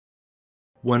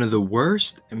One of the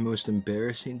worst and most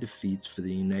embarrassing defeats for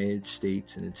the United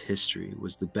States in its history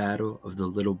was the Battle of the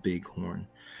Little Bighorn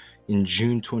in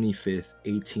June 25,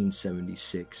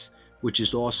 1876, which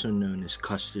is also known as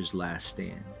Custer's Last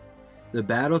Stand. The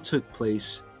battle took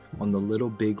place on the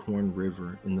Little Bighorn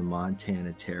River in the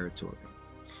Montana Territory.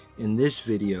 In this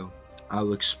video, I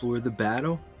will explore the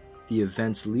battle, the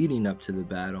events leading up to the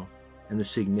battle, and the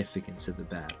significance of the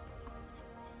battle.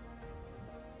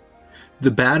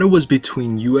 The battle was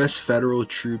between U.S. federal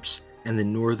troops and the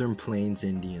Northern Plains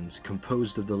Indians,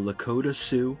 composed of the Lakota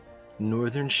Sioux,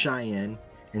 Northern Cheyenne,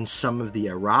 and some of the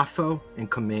Arapaho and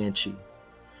Comanche.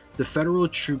 The federal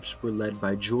troops were led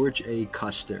by George A.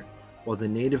 Custer, while the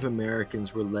Native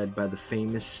Americans were led by the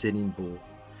famous Sitting Bull.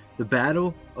 The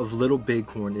Battle of Little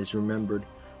Bighorn is remembered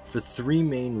for three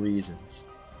main reasons.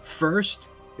 First,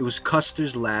 it was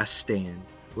Custer's last stand,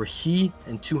 where he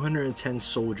and 210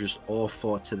 soldiers all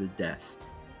fought to the death.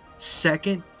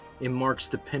 Second, it marks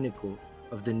the pinnacle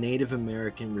of the Native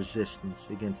American resistance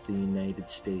against the United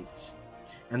States.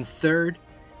 And third,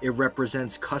 it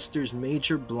represents Custer's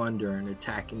major blunder in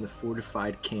attacking the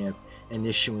fortified camp and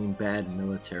issuing bad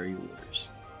military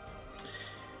orders.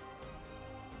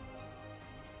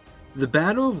 The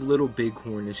Battle of Little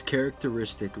Bighorn is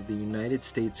characteristic of the United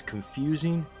States'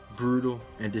 confusing, brutal,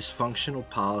 and dysfunctional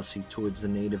policy towards the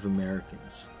Native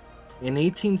Americans. In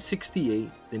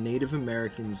 1868, the Native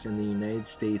Americans and the United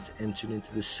States entered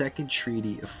into the Second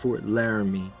Treaty of Fort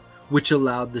Laramie, which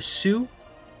allowed the Sioux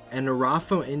and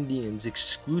Arapaho Indians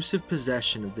exclusive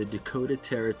possession of the Dakota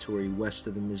Territory west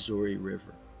of the Missouri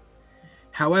River.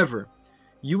 However,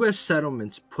 U.S.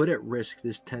 settlements put at risk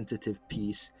this tentative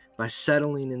peace by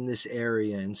settling in this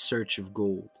area in search of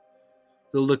gold.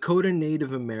 The Lakota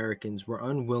Native Americans were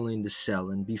unwilling to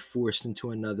sell and be forced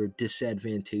into another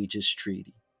disadvantageous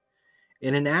treaty.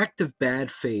 In an act of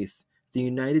bad faith, the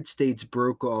United States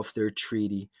broke off their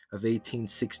treaty of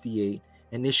 1868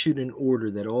 and issued an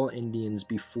order that all Indians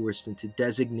be forced into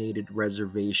designated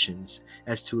reservations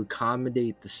as to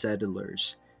accommodate the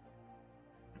settlers.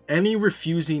 Any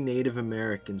refusing Native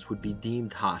Americans would be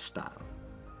deemed hostile.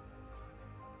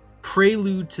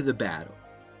 Prelude to the battle.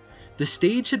 The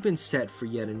stage had been set for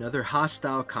yet another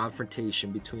hostile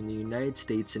confrontation between the United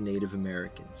States and Native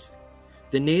Americans.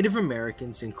 The Native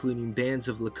Americans, including bands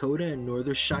of Lakota and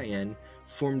Northern Cheyenne,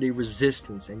 formed a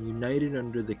resistance and united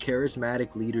under the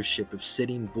charismatic leadership of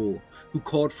Sitting Bull, who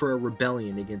called for a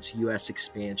rebellion against U.S.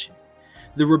 expansion.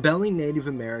 The rebelling Native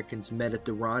Americans met at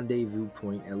the rendezvous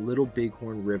point at Little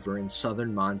Bighorn River in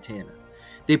southern Montana.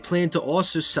 They planned to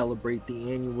also celebrate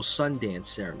the annual Sundance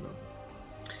ceremony.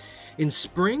 In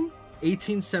spring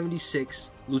 1876,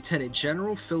 Lieutenant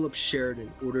General Philip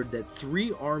Sheridan ordered that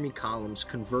 3 army columns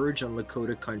converge on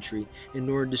Lakota country in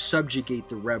order to subjugate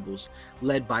the rebels,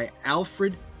 led by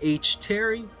Alfred H.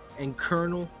 Terry and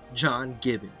Colonel John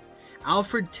Gibbon.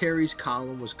 Alfred Terry's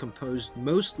column was composed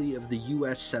mostly of the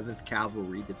U.S. 7th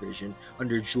Cavalry Division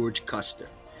under George Custer.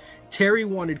 Terry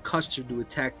wanted Custer to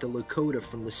attack the Lakota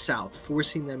from the south,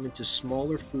 forcing them into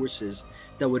smaller forces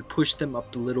that would push them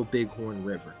up the Little Bighorn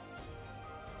River.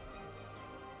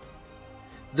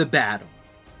 The battle.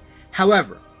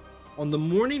 However, on the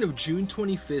morning of June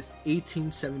 25,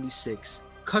 1876,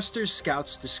 Custer's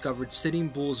scouts discovered Sitting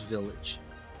Bull's village.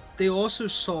 They also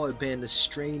saw a band of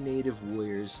stray native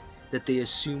warriors that they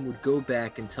assumed would go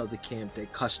back and tell the camp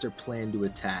that Custer planned to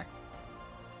attack.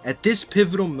 At this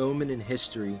pivotal moment in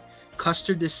history,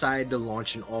 Custer decided to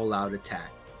launch an all-out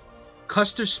attack.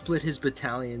 Custer split his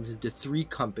battalions into 3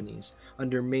 companies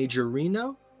under Major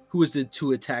Reno, who was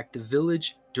to attack the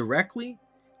village directly,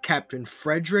 Captain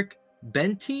Frederick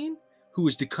Benteen, who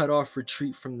was to cut off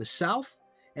retreat from the south,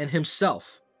 and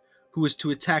himself, who was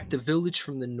to attack the village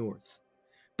from the north.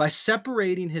 By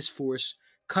separating his force,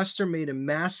 Custer made a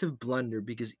massive blunder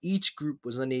because each group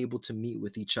was unable to meet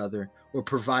with each other or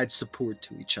provide support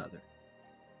to each other.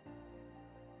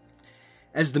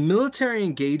 As the military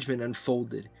engagement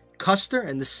unfolded, Custer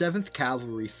and the 7th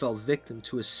Cavalry fell victim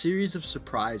to a series of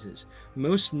surprises,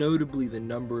 most notably the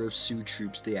number of Sioux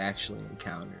troops they actually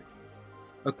encountered.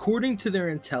 According to their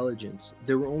intelligence,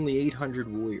 there were only 800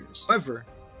 warriors. However,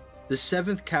 the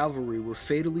 7th Cavalry were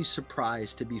fatally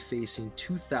surprised to be facing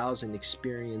 2,000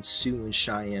 experienced Sioux and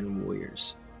Cheyenne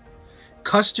warriors.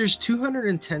 Custer's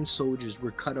 210 soldiers were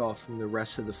cut off from the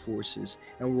rest of the forces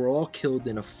and were all killed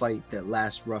in a fight that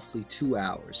lasted roughly 2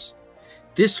 hours.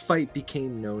 This fight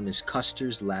became known as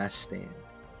Custer's Last Stand.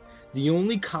 The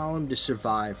only column to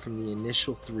survive from the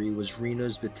initial 3 was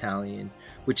Reno's battalion,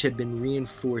 which had been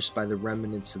reinforced by the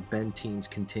remnants of Benteen's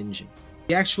contingent.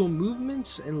 The actual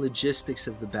movements and logistics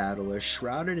of the battle are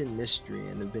shrouded in mystery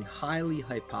and have been highly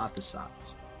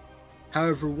hypothesized.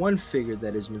 However, one figure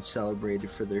that has been celebrated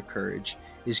for their courage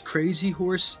is Crazy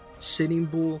Horse, Sitting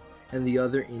Bull, and the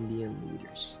other Indian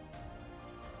leaders.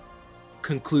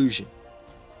 Conclusion.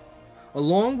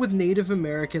 Along with Native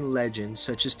American legends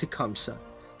such as Tecumseh,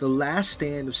 the last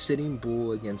stand of Sitting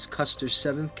Bull against Custer's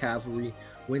 7th Cavalry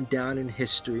went down in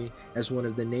history as one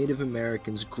of the Native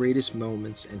Americans' greatest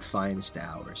moments and finest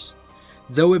hours.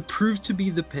 Though it proved to be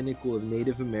the pinnacle of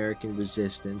Native American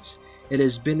resistance, it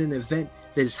has been an event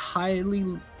that is highly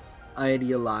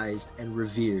idealized and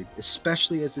revered,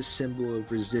 especially as a symbol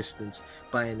of resistance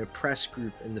by an oppressed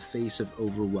group in the face of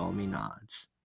overwhelming odds.